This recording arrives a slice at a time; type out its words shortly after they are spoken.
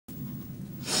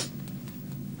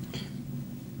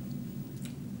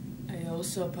Yo,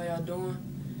 what's up? How y'all doing?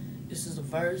 This is a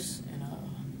verse and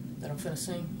that I'm finna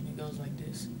sing, and it goes like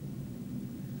this.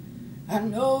 I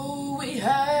know we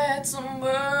had some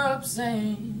ups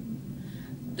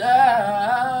and downs,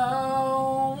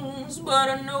 but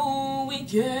I know we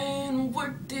can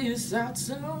work this out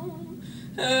somehow.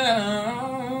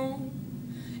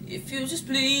 If you just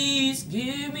please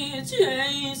give me a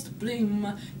chance to plead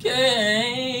my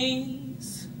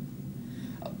case,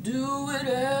 I'll do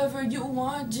whatever you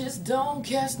want, just don't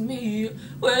cast me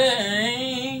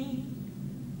away.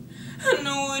 I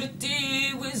know what I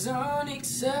did was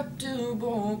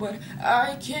unacceptable, but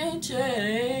I can't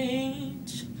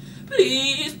change.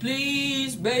 Please,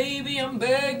 please, baby, I'm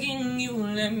begging you,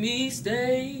 let me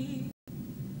stay.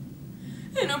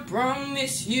 And I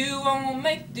promise you I won't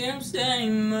make them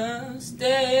same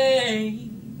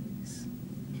mistakes.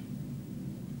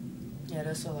 Yeah,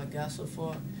 that's all I got so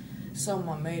far. Something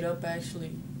I made up,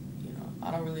 actually. You know,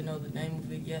 I don't really know the name of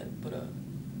it yet, but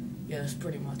yeah, that's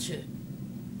pretty much it.